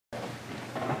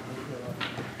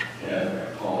Heather,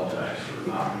 I apologize for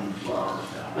knocking the flowers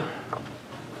down.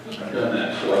 I've done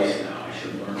that twice now. I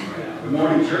should learn by now. Good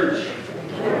morning, church.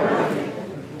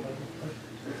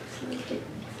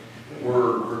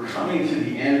 We're coming to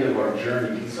the end of our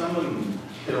journey. Can someone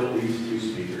kill these two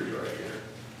speakers right here?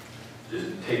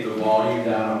 Just take the volume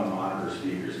down on the monitor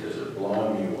speakers because they're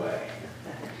blowing me away.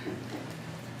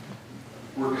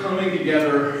 We're coming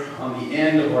together on the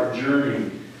end of our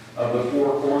journey of the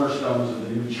four cornerstones of the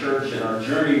new church, and our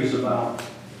journey is about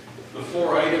the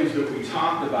four items that we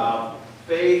talked about: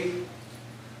 faith.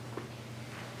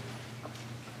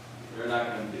 They're not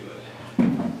going to do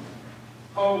it.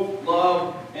 Hope,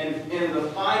 love, and the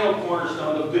final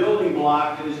cornerstone, the building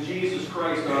block, that is Jesus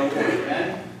Christ our Lord.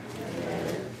 Amen?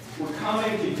 We're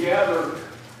coming together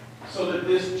so that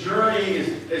this journey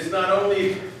is not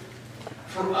only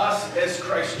for us as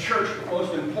Christ's church, but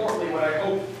most importantly, what I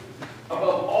hope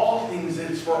above all things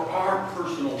is for our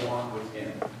personal walk with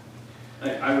Him.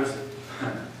 I was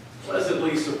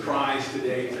pleasantly surprised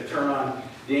today to turn on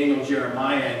Daniel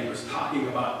Jeremiah, and he was talking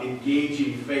about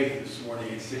engaging faith this morning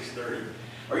at 6:30.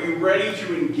 Are you ready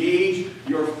to engage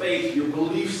your faith, your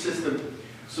belief system,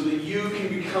 so that you can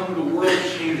become the world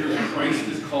changer that Christ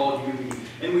has called you to be?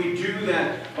 And we do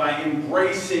that by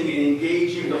embracing and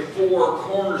engaging the four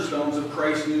cornerstones of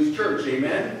Christ's new church.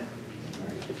 Amen?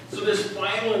 So this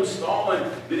final installment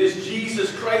that is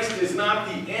Jesus Christ is not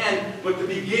the end, but the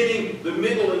beginning, the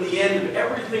middle, and the end of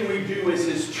everything we do as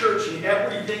His church and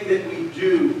everything that we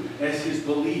do as His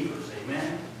believers.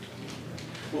 Amen?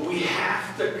 But we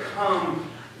have to come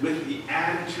with the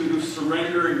attitude of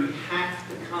surrender, and we have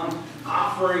to come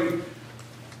offering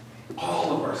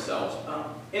all of ourselves.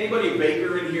 Anybody a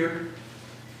baker in here?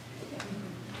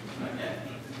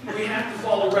 We have to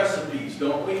follow recipes,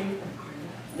 don't we?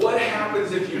 What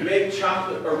happens if you make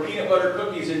chocolate or peanut butter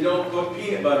cookies and don't put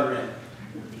peanut butter in?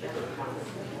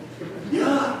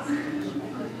 Yuck!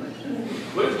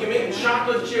 What if you make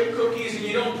chocolate chip cookies and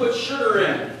you don't put sugar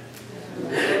in?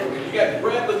 You got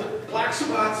bread with black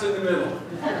spots in the middle.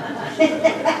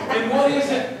 And what is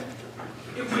it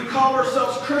if we call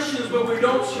ourselves Christians but we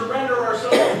don't surrender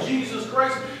ourselves to Jesus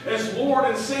Christ as Lord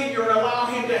and Savior and allow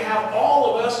Him to have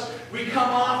all of us? We come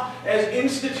off as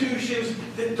institutions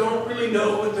that don't really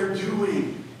know what they're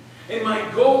doing. And my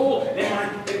goal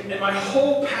and my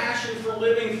whole passion for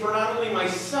living for not only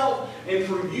myself and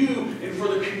for you and for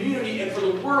the community and for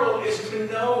the world is to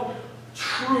know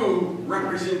true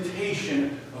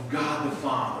representation of God the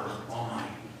Father Almighty.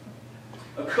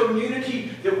 A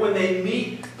community that when they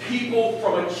meet people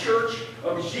from a church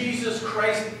of Jesus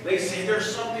Christ, they say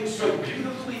there's something so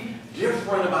beautifully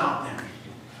different about them.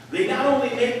 They not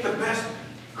only make the best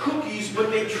cookies, but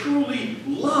they truly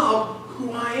love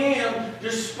who I am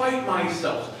despite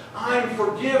myself. I'm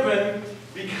forgiven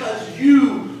because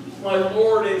you, my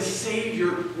Lord and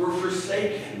Savior, were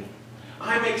forsaken.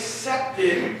 I'm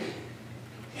accepted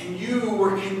and you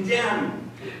were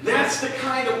condemned. That's the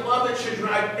kind of love that should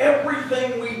drive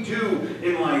everything we do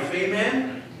in life.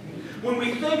 Amen? When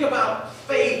we think about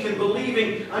faith and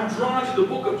believing, I'm drawn to the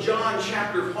book of John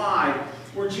chapter 5,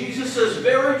 where Jesus says,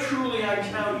 "Very truly I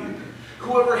tell you,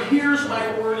 whoever hears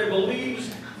my word and believes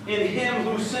in Him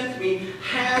who sent me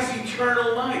has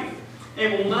eternal life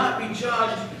and will not be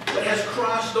judged, but has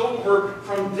crossed over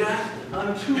from death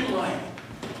unto life."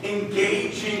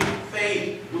 Engaging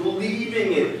faith,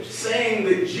 believing it, saying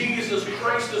that Jesus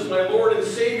Christ is my Lord and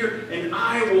Savior, and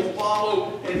I will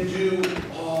follow and do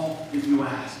all that you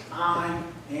ask. I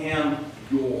am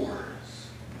yours.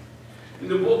 In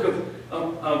the book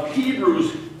of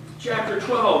Hebrews, chapter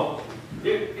 12,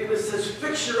 it says,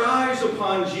 "Fix your eyes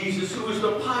upon Jesus, who is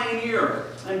the pioneer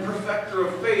and perfecter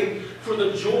of faith, for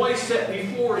the joy set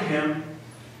before him.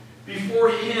 Before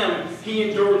Him, He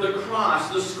endured the cross,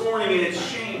 the scorning and its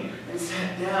shame, and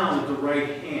sat down at the right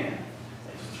hand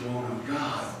at the throne of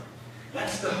God."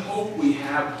 That's the hope we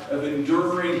have of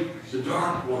enduring the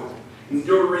dark world,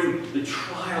 enduring the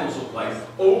trials of life,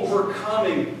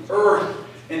 overcoming earth,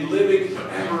 and living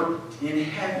forever in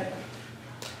heaven.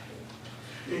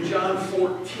 In John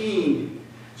 14,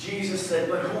 Jesus said,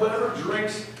 "But whoever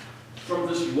drinks from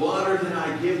this water that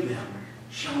I give them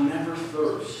shall never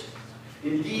thirst.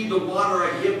 Indeed, the water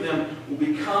I give them will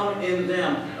become in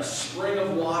them a spring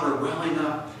of water welling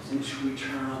up into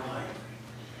eternal life."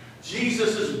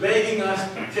 Jesus is begging us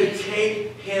to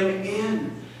take Him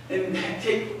in and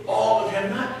take all of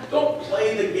Him. Don't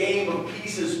play the game of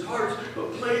pieces, parts,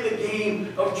 but play the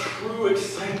game of true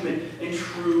excitement and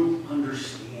true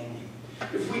understanding.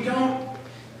 If we don't,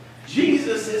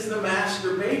 Jesus is the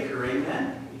master baker,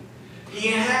 amen? He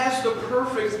has the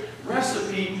perfect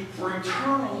recipe for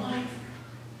eternal life.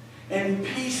 And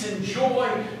peace and joy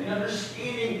and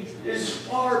understanding is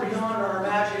far beyond our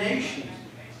imaginations.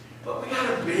 But we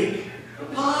gotta bake the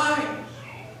pie.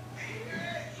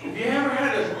 Have you ever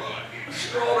had a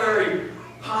strawberry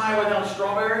pie without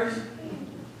strawberries?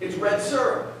 It's red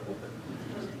syrup.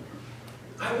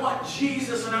 I want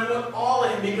Jesus and I want all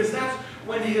of Him, because that's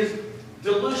when His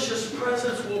delicious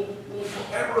presence will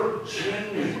forever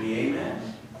change me.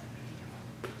 Amen?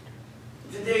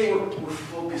 Today we're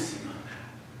focusing on that.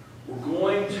 We're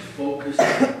going to focus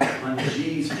on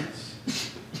Jesus,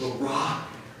 the rock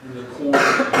and the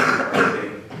cornerstone of our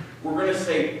faith. We're going to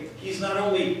say He's not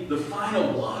only the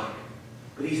final block,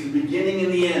 but He's the beginning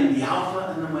and the end, the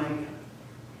Alpha and the Omega.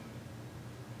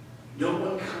 No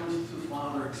one comes to the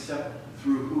Father except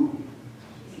through who?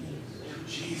 Through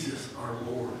Jesus, our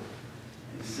Lord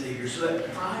and Savior. So that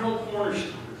final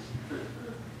cornerstone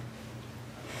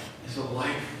is a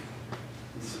life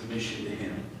in submission to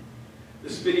Him.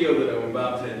 This video that I'm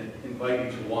about to invite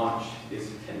you to watch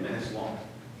is 10 minutes long.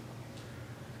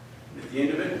 At the end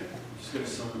of it, I'm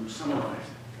just going to summarize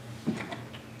it.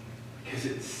 Because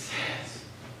it says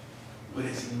what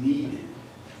is needed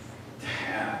to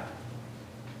have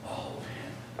all of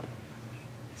Him.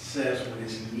 It says what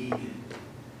is needed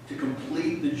to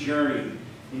complete the journey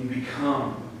and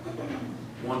become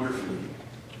wonderfully,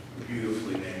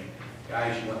 beautifully made.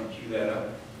 Guys, you want to cue that up?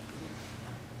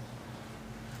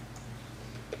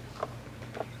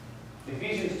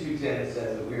 Ephesians 2:10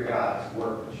 says that we're God's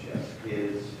workmanship,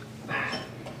 His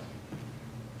masterpiece.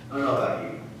 I don't know about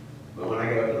you, but when I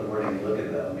get up in the morning and look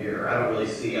in the mirror, I don't really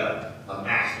see a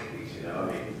masterpiece, you know? I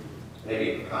mean,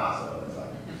 maybe a Picasso. It's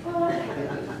like,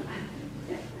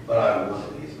 but I want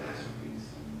to be His masterpiece.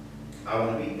 I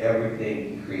want to be everything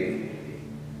He created me to be.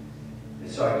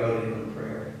 And so I go to Him in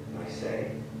prayer and I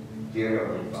say, Dear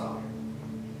Heavenly Father,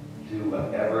 do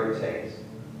whatever it takes to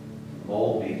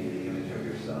mold me to the image of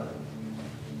Your Son.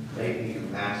 Make me Your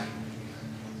masterpiece.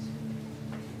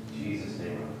 In Jesus'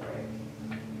 name I pray.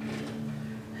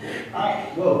 Hi.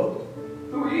 Whoa.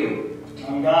 Who are you?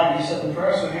 I'm God. You said the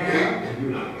prayer, so here I am.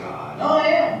 You're not God. No, I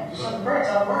am. You said the prayer.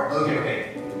 That's how it works. Okay.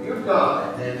 If you're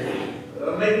God, then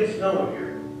make it snow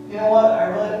here. You know what? I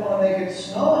really don't want to make it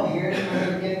snow in here because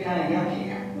it would get kind of yucky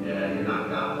here. Yeah, you're not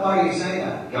God. Why do you say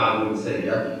that? God wouldn't say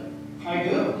yucky. I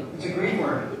do. It's a Greek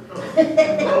word.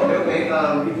 Okay.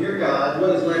 If you're God, what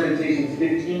does Lamentations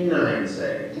 15:9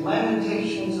 say?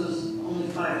 Lamentations is only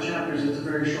 5 chapters. It's a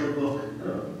very short book.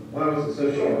 Oh, why was it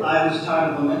so short? I was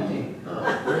tired of lamenting. Oh.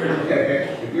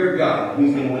 Okay. If you're God,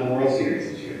 who's going to win the World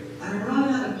Series this year? I'm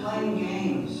running out of playing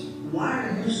games. Why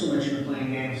are you so much into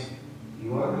playing games?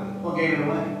 You are God. What gave it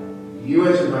away? You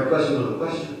answered my question with a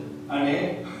question. I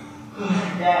did?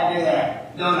 Yeah, I do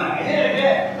that. Don't I? I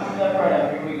did. Step right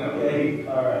up. Here we go. Okay.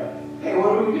 All right. Hey, what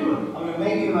are we doing? I'm going to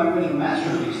make you my original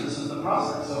masterpiece. This is the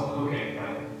process. Oh, okay.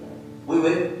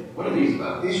 Wait. What are these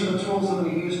about? These are the tools I'm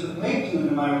going to use to make you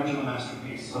into my original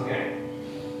masterpiece. Okay.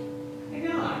 Hang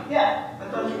on. Yeah. I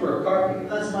thought you were a carpenter.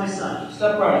 That's my son.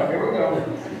 Step right up. Here we go.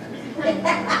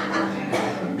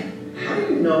 How do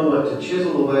you know what to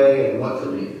chisel away and what to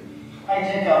leave? I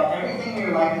take out everything in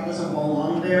your life that doesn't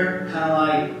belong there, kind of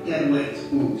like dead weight.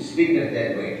 Ooh, speaking of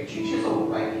dead weight, did you chisel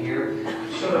right here? I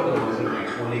showed up when I was in my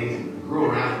 20s and grew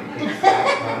around and became fat.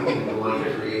 I don't even know why I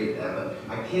created that, but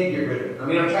I can't get rid of it. I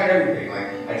mean, I've tried everything. Like,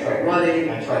 I tried running,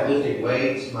 I tried lifting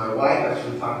weights. My wife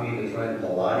actually talked me into trying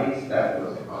Pilates. That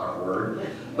was a hard word.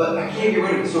 But I can't get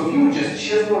rid of it. So if you would just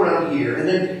chisel around here, and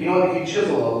then, you know what, if you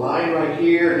chisel a line right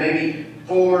here, and maybe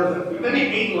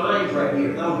 8 lines right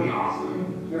here, that would be awesome.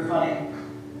 You're funny.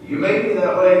 You made me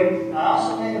that way. I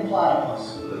also made the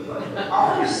platypus. All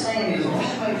I'm saying is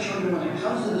most of my children, when it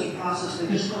comes to this process, they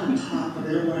just want to talk, but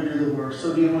they don't want to do the work.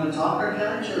 So do you want to talk or can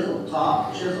I chisel?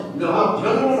 Talk, chisel. No.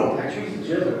 I choose the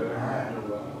chisel. All right.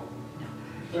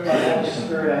 Through my Holy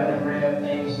Spirit, I'm going to bring up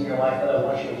things in your life that I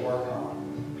want you to work on.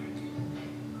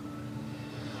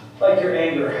 Like your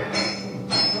anger.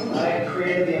 I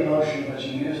created the emotion, but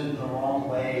you use it the wrong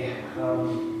way.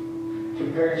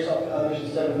 Compare yourself to others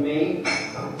instead of me.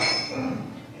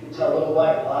 You tell little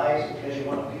white lies because you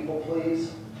want to people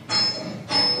please.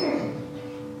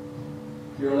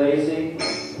 You're lazy.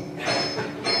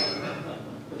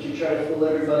 But you try to fool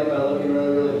everybody by looking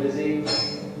really, really busy.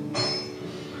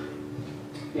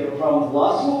 You have a problem with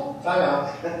lust? Time out.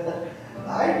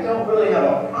 I don't really have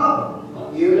a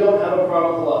problem. You don't have a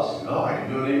problem with lust. No, I can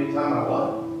do it anytime I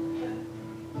want.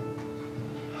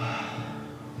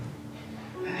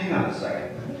 Hang on a second.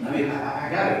 I mean, I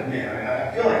gotta admit, I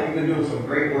feel like you've been doing some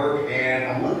great work, and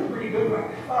I'm looking pretty good right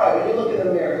now. Alright, when you look in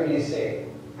the mirror, who do you see?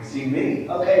 I see me.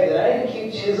 Okay, then I need to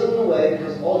keep chiseling away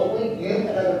because ultimately you and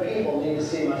other people need to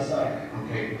see my son.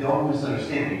 Okay, don't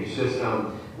misunderstand me. It's just,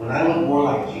 when I look more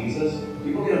like Jesus,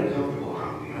 people get uncomfortable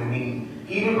around me. I mean,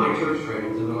 even my church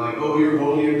friends, and they're like, oh, you're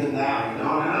holier than thou, you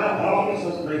know? And I don't think it's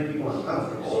supposed to make people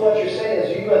uncomfortable. So what you're saying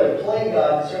is you'd rather play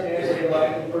God in certain areas of your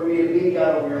life than for me to be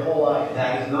God over your whole life.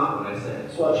 That is not what I said.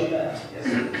 That's what you meant. Yes,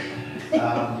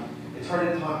 sir. It's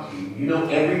hard to talk to you. You know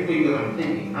everything that I'm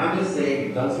thinking. I'm just saying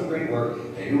you've done some great work.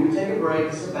 Maybe we take a break,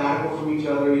 a sabbatical from each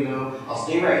other, you know. I'll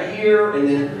stay right here, and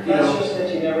then, you That's know. just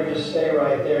that you never just stay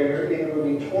right there. You're either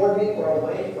moving toward me or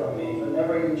away from me, but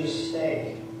never you just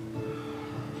stay.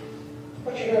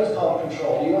 What you're doing is called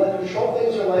control. Do you want to control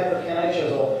things in your life, or can I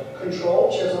chisel?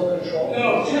 Control, chisel, control.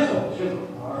 No,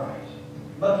 chisel. All right.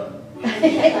 But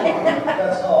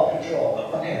that's called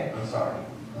control. Okay, I'm sorry.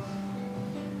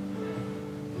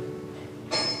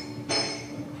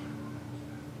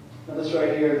 Now this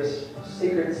right here, this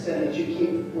secret sin that you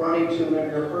keep running to when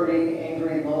you're hurting,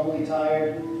 angry, lonely,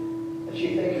 tired, that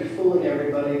you think you're fooling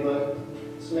everybody, but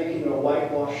it's making you a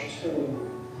whitewashed tomb.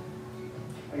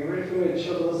 Are you ready for me to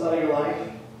chisel this out of your life?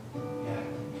 Yeah.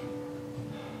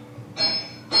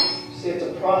 See, it's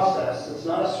a process. It's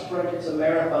not a sprint, it's a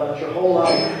marathon. It's your whole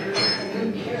life.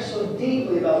 And you care so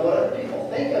deeply about what other people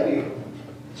think of you.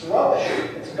 It's rubbish.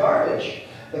 It's garbage.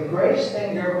 The greatest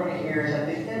thing you're ever going to hear is at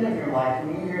the end of your life,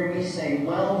 when you hear me say,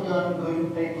 well done, good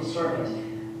and faithful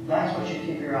servant, that's what you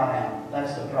keep your eye on.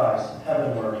 That's the prize.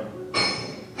 Heavenward.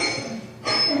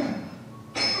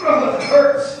 Oh, it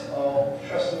hurts. Oh,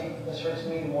 trust me, this hurts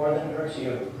me more than it hurts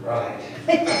you. Right.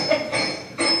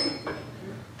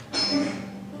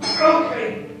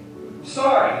 Okay.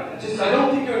 Sorry. I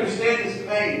don't think you understand this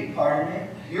pain. Pardon me?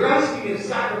 You're asking me to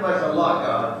sacrifice a lot,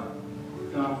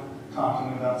 God. Don't talk to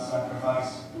me about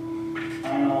sacrifice.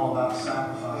 I know all about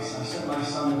sacrifice. I sent my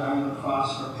son down to the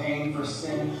cross for pain, for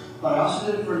sin, but I also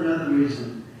did it for another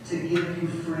reason, to give you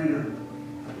freedom.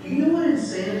 Do you know what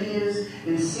insanity is?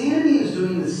 Insanity is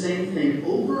doing the same thing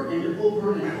over and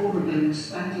over and over again,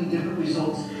 expecting different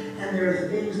results. And there are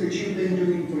things that you've been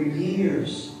doing for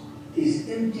years. These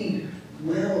empty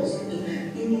wells that don't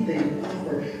have anything to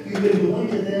offer. You've been going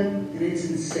to them, and it's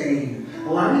insane.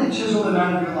 Allow me to chisel them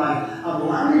out of your life.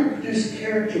 Allow me to produce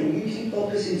character when you keep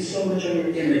focusing so much on your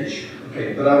image.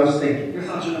 Okay, but I was thinking. Your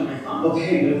thoughts are not my thoughts.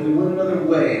 Okay, but if we went another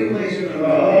way. Two ways are not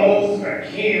Oh, I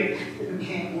can't. You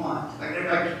can't what?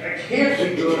 I can't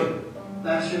be good.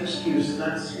 That's your excuse.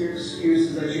 That's your excuse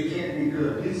is that you can't be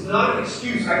good. It's not an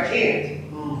excuse. I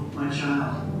can't. Oh, my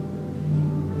child.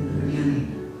 In the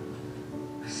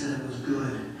beginning, I said it was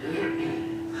good.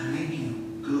 I made you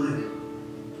good.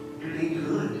 Be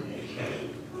good.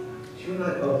 You and I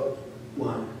both.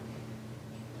 What?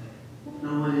 No,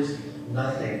 what is it?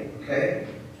 Nothing, okay?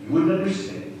 You wouldn't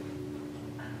understand.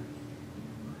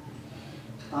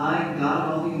 I, God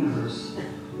of all the universe,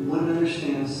 wouldn't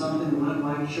understand something one of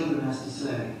my children has to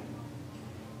say.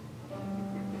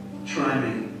 Try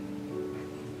me.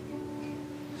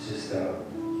 It's just, I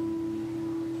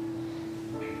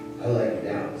let you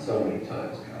down so many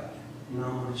times, God. No,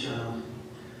 my child.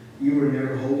 You were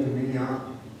never holding me up.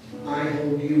 I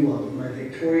hold you up with my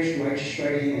victorious, righteous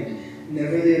right hand.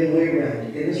 Never the other way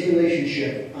around. In this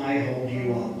relationship, I hold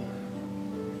you up.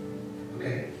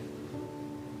 Okay.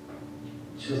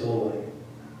 Chisel away.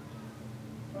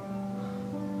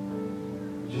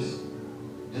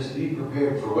 Just be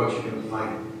prepared for what you're going to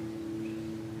find.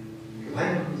 Because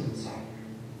I know who's inside here.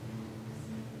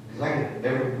 Because I get up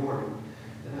every morning,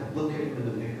 and I look at him in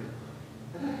the mirror,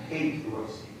 and I hate who I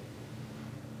see.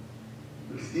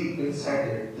 Because deep inside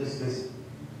there, this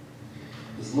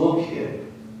little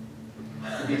kid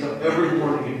who gets up every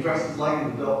morning and dresses like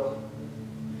an adult.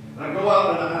 And I go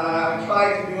out and I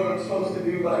try to do what I'm supposed to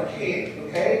do, but I can't,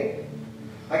 okay?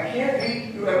 I can't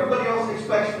be who everybody else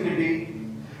expects me to be.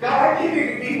 God, I can't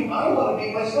even be who I want to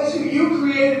be, much less who you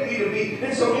created me to be.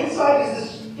 And so inside is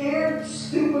this scared,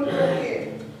 stupid little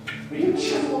kid. But you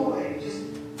chisel away. Just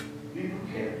be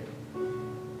prepared.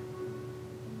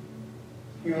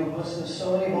 You have listened to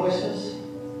so many voices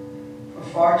for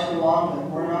far too long that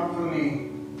were not for me.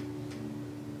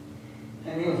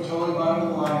 And you have totally gone to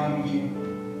the line, haven't you?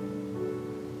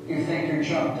 You think you're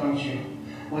junk, don't you?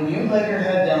 When you lay your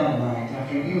head down at night,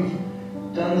 after you've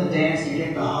done the dance to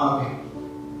get the hug,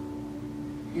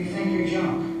 you think you're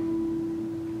junk.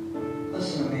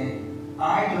 Listen to me.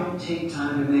 I don't take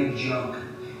time to make junk.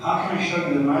 How can I show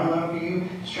you that my love for you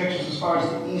stretches as far as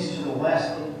the east to the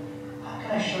west? How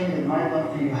can I show you that my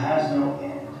love for you has no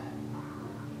end?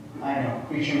 I know.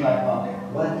 Reach your back pocket.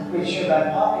 What? Reach your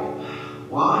back pocket.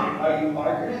 Why? Are you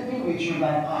arguing with me? Reach your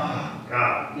back pocket.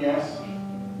 God. Yes?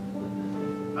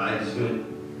 I just feel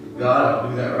God, I'll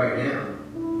do that right now.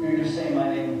 You're just saying my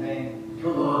name in vain.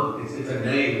 Come on, it's a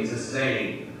name, it's a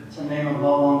saying. It's a name above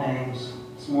all names.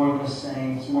 It's more than a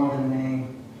saying, it's more than a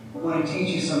name. I want to teach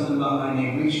you something about my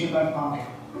name. Reach in your back pocket.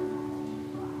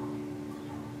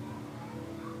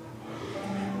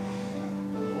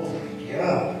 Oh my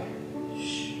God.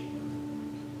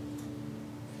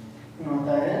 You know what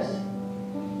that is?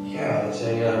 Yeah,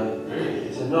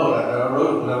 it's a note I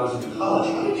wrote when I was in college.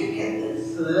 How did you get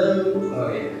this? Oh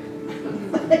yeah.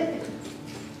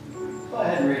 Go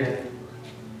ahead and read it.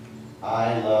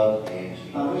 I love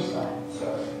Angie. Other side.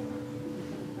 Sorry.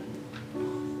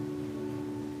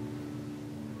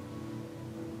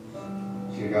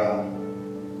 Dear God,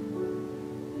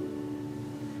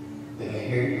 did I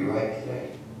hear you right today?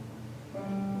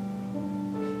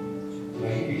 Did I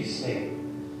hear you say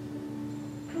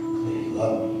that you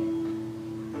love me?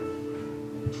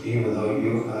 Even though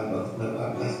you and I both know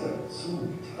I've messed up so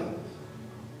many times.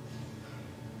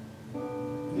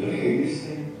 Did I hear you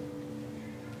say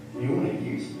you want to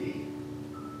use me?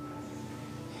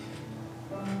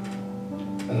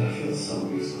 And I feel so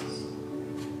useless.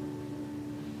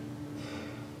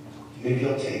 You think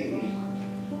you'll take me?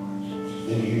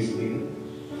 Then use me?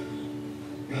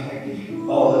 God, I give you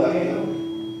all that I am.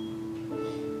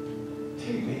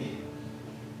 Take me.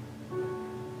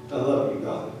 I love you,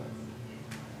 God.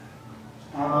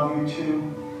 I love you too.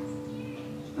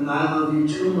 And I love you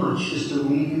too much just to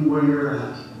leave you where you're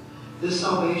at. This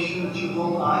salvation that you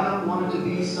hold, I don't want it to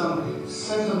be some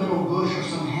sentimental gush or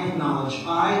some head knowledge.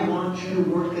 I want you to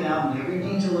work it out in every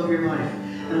detail of your life.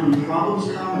 And when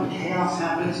problems come and chaos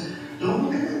happens, don't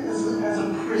look at it as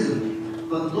a prison,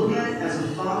 but look at it as a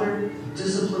father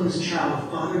disciplines his child. A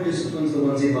father disciplines the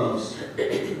ones he loves. I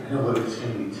know what it's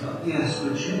going to be tough. Yes,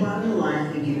 but you went in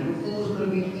life thinking everything was going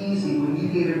to be easy when you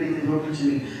gave everything over to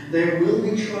me. There will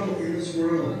be trouble in this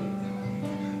world.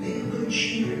 Be a good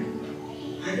cheer.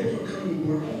 I've overcome the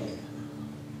world.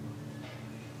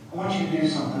 I want you to do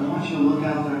something. I want you to look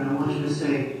out there and I want you to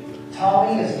say,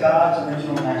 Tommy is God's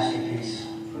original masterpiece.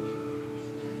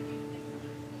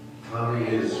 Tommy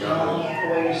is The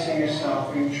way you see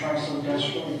yourself, where you try so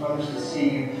desperately for others to see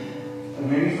you, and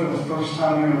maybe for the first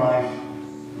time in your life,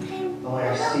 the way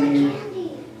I see you,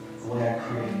 the way I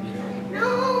created you.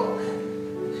 No!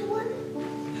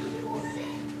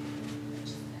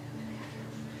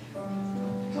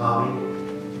 Tommy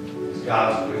is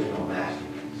God's original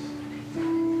masterpiece.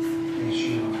 Yes,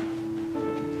 you are.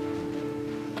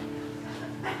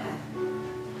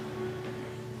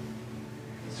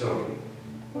 So,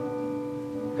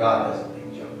 God doesn't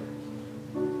make jokers.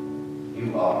 You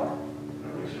are an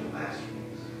original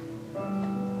masterpiece.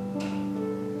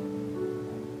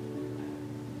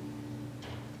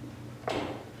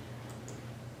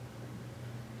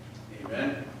 Amen?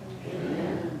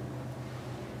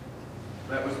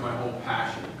 That was my whole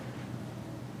passion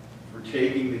for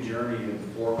taking the journey of the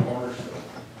four cornerstones.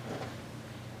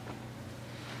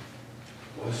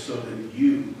 Was so that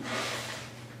you,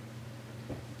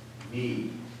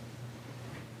 me,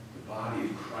 the body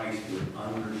of Christ would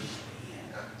understand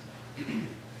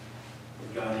what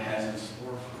God has in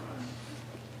store for us.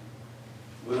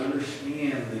 Would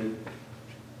understand that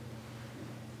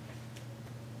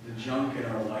the junk in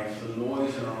our life, the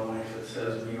noise in our life that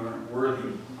says we aren't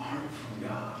worthy, aren't from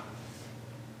God.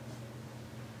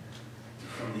 They're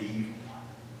from the evil one.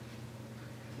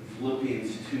 In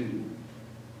Philippians 2,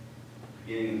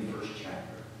 beginning in the first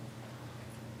chapter.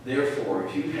 Therefore,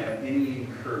 if you have any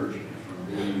encouragement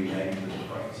from being united with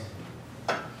Christ,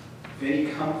 if any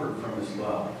comfort from his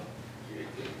love,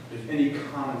 if any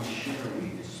common sharing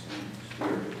in his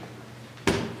spirit,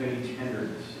 if any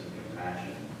tenderness and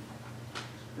compassion,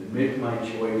 then make my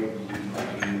joy complete by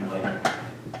being like,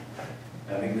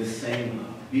 having the same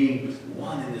love, being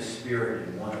one in the spirit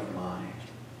and one of mind.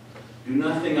 Do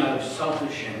nothing out of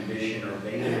selfish ambition or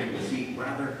vain conceit,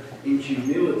 rather in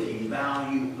humility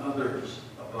value others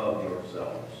above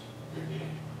yourselves,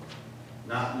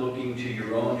 not looking to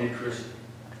your own interest,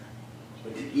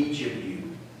 but to each of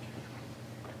you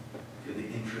for the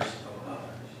interest of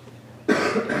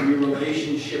others. In your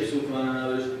relationships with one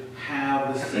another,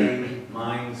 have the same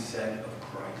mindset of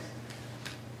Christ,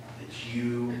 that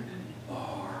you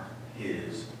are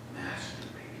his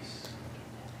masterpiece.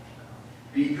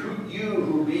 You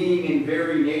who being in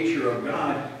very nature of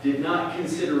God did not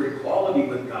consider equality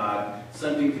with God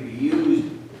something to be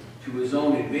used to his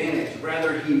own advantage.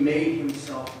 Rather, he made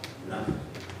himself nothing,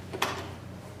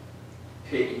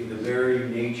 taking the very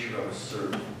nature of a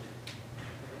servant,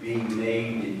 being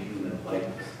made in human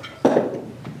likeness,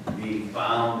 being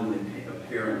found in the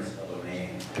appearance of a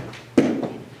man.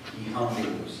 He humbled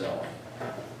himself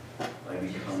by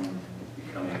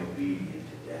becoming obedient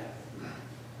to death,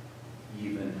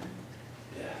 even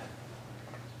death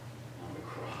on the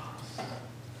cross.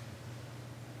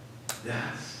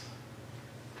 That's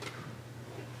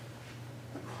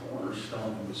the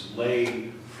cornerstone that was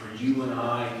laid for you and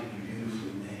I to be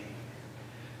beautifully made.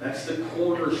 That's the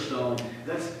cornerstone.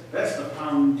 That's the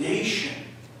foundation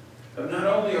of not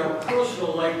only our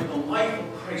personal life, but the life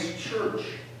of Christ's church.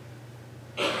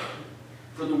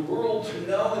 For the world to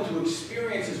know and to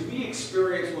experience as we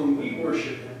experience when we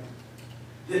worship Him,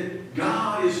 that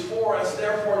God is for us,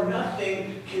 therefore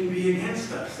nothing can be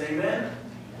against us. Amen?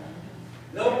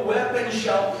 No weapon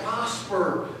shall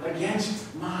prosper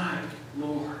against my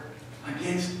Lord,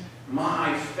 against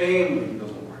my family, the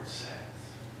Lord says.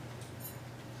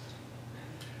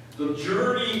 The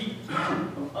journey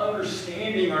of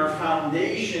understanding our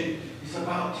foundation is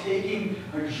about taking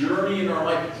a journey in our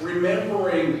life,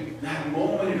 remembering that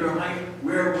moment in our life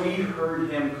where we heard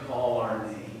Him call our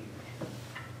name.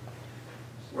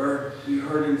 Where we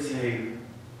heard Him say,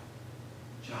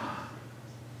 John,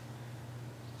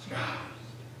 Scott,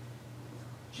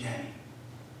 Jenny,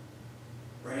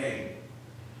 Ray,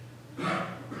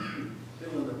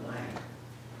 fill in the blank.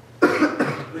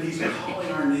 But He's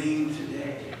calling our name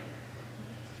today.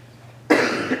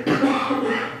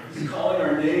 He's calling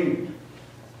our name,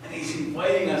 and He's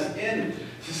inviting us in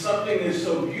to something that's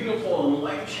so beautiful and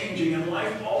life-changing and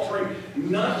life-altering.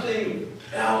 Nothing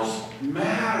else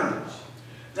matters.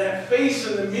 That face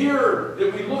in the mirror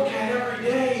that we look at every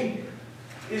day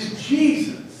is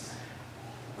Jesus.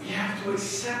 We have to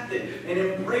accept it and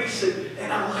embrace it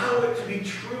and allow it to be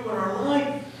true in our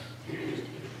life.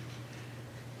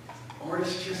 Or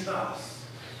it's just us.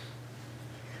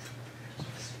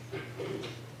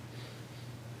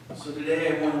 So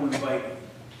today I want to invite you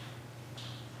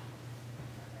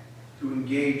to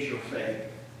engage your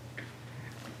faith,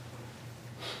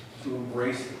 to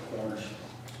embrace the cornerstone.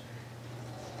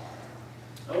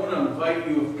 I want to invite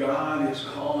you, if God is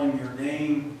calling your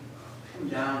name, come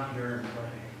down here and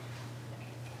pray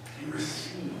and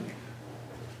receive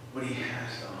what He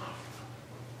has to offer.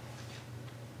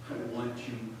 I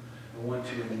want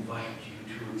to invite you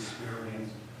to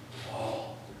experience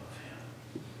all of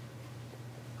Him.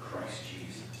 Christ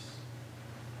Jesus,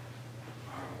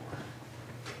 our Lord.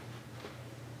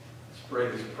 Let's pray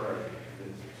this prayer.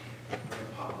 It's going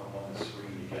to pop up on the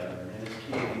screen together. And as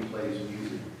Candy plays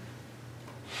music,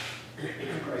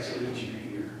 Christ leads you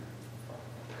here.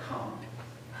 Come.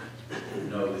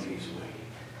 Know that He's waiting.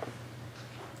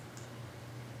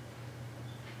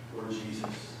 Lord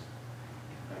Jesus,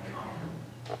 I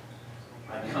come.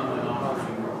 I come and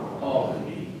offer you all of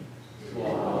me to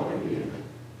all of you.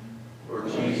 Lord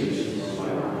Jesus, you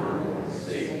are my Lord and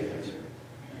Savior,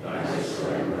 and I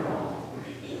surrender all.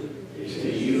 It's to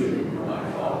you whom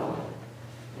I follow,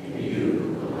 and you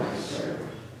whom I serve.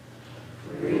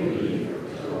 Free me from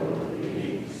total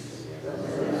obedience,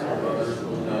 that others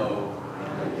will know I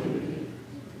believe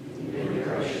in your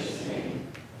precious name.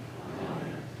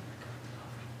 Amen.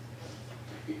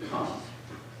 Come.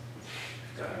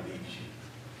 God leads you.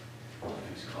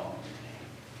 He's calling your name.